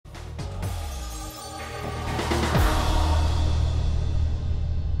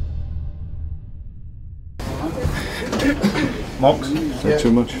Mox? Not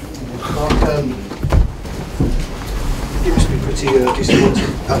too much. Mark, you must be pretty disappointed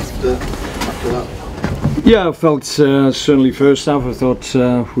after that. Yeah, I felt certainly first half. I thought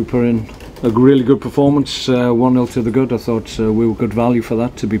we put in a really good performance, 1-0 to the good. I thought we were good value for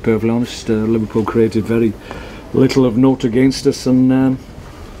that, to be perfectly honest. Liverpool created very little of note against us, and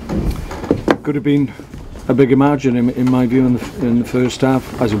could have been a bigger margin in my view in the first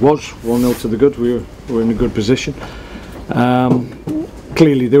half. As it was, 1-0 to the good, we were in a good position.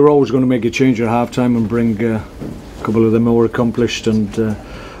 Clearly they were always going to make a change at half time and bring a couple of the more accomplished and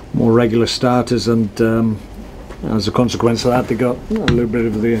more regular starters, and as a consequence of that they got a little bit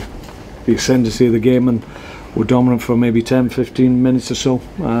of the ascendancy of the game and were dominant for maybe 10-15 minutes or so.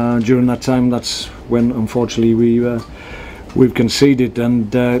 During that time, that's when unfortunately we've conceded,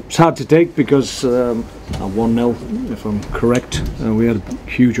 and it's hard to take because at 1-0, if I'm correct, we had a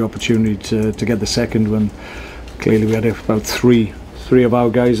huge opportunity to get the second when clearly we had about three of our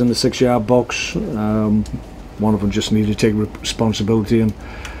guys in the 6-yard box. One of them just needed to take responsibility and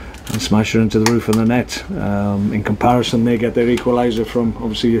smash her into the roof of the net. In comparison, they get their equaliser from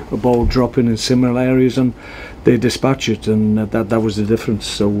obviously a ball dropping in similar areas and they dispatch it, and that was the difference.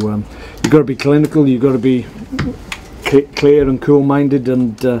 So you've got to be clinical, you've got to be clear and cool-minded,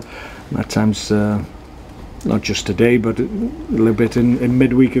 and at times, not just today but a little bit in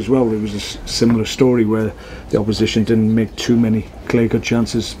midweek as well, it was a similar story where the opposition didn't make too many clear-cut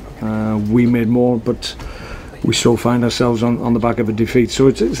chances. We made more, but we still find ourselves on the back of a defeat, so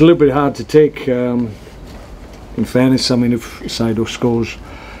it's a little bit hard to take. In fairness, I mean, if Saido scores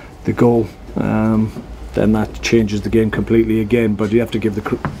the goal, then that changes the game completely again, but you have to give the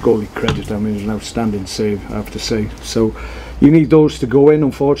goalie credit. I mean, it's an outstanding save, I have to say. So you need those to go in,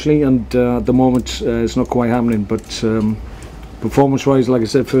 unfortunately, and at the moment it's not quite happening. But performance wise, like I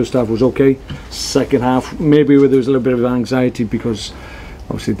said, first half was okay. Second half, maybe there was a little bit of anxiety because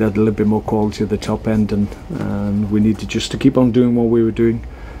obviously they had a little bit more quality at the top end, and we needed just to keep on doing what we were doing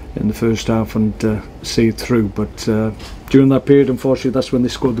in the first half and see it through. But during that period, unfortunately, that's when they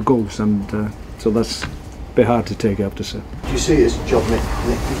scored the goals, and so that's a bit hard to take, I have to say. Do you see it as a job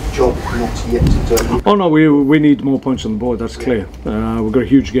not yet done? Oh no, we need more points on the board, that's clear. We've got a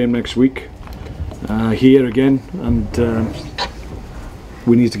huge game next week here again, and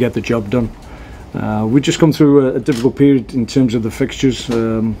we need to get the job done. We've just come through a difficult period in terms of the fixtures.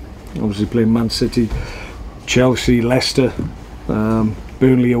 Obviously playing Man City, Chelsea, Leicester,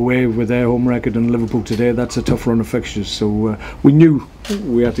 Burnley away with their home record, and Liverpool today. That's a tough run of fixtures, so we knew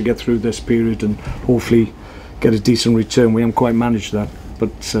we had to get through this period and hopefully get a decent return. We haven't quite managed that,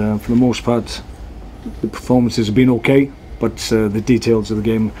 but for the most part the performances have been okay, but the details of the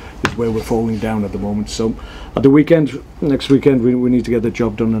game is where we're falling down at the moment. So at the weekend, next weekend, we need to get the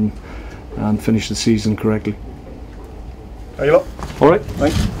job done and finish the season correctly. Are you up? Alright,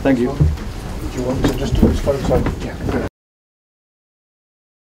 Thank you. Thank you. Do you want to just do this photo? Yeah.